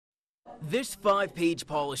This 5-page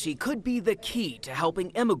policy could be the key to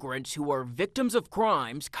helping immigrants who are victims of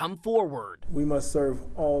crimes come forward. We must serve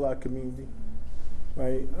all our community,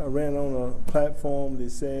 right? I ran on a platform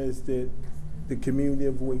that says that the community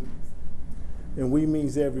of we, and we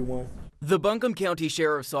means everyone. The Buncombe County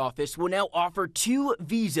Sheriff's Office will now offer 2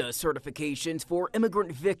 visa certifications for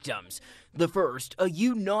immigrant victims. The first, a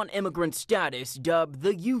U non-immigrant status dubbed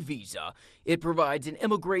the U visa. It provides an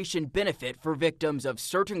immigration benefit for victims of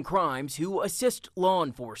certain crimes who assist law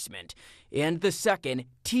enforcement. And the second,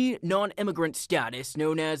 T non-immigrant status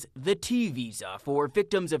known as the T visa for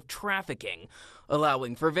victims of trafficking,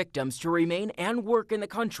 allowing for victims to remain and work in the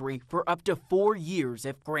country for up to 4 years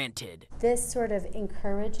if granted. This sort of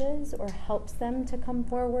encourages or helps them to come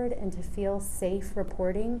forward and to feel safe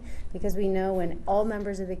reporting, because we know when all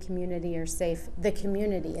members of the community are safe, the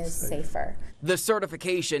community is safer. The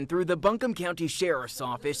certification through the Buncombe County Sheriff's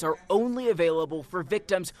Office are only available for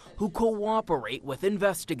victims who cooperate with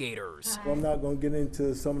investigators. Well, I'm not going to get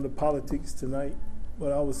into some of the politics tonight,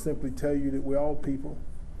 but I will simply tell you that we're all people.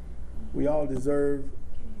 We all deserve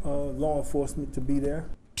law enforcement to be there.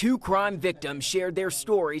 2 crime victims shared their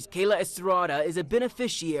stories. Kayla Estrada is a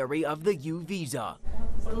beneficiary of the U visa.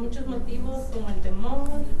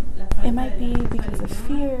 It might be because of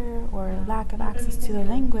fear or lack of access to the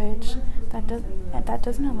language that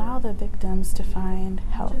doesn't allow the victims to find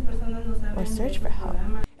help or search for help.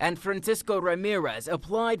 And Francisco Ramirez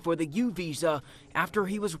applied for the U visa after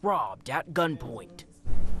he was robbed at gunpoint.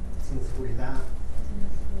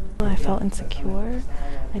 I felt insecure.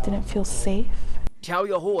 I didn't feel safe.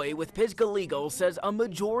 Talia Hoy with Pisgah Legal says a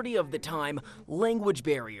majority of the time, language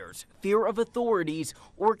barriers, fear of authorities,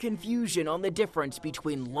 or confusion on the difference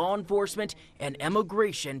between law enforcement and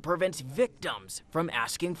immigration prevents victims from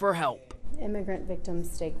asking for help. Immigrant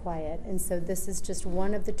victims stay quiet, and so this is just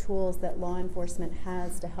one of the tools that law enforcement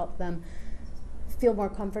has to help them feel more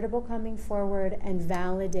comfortable coming forward and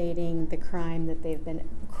validating the crime that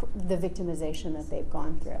the victimization that they've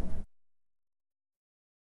gone through.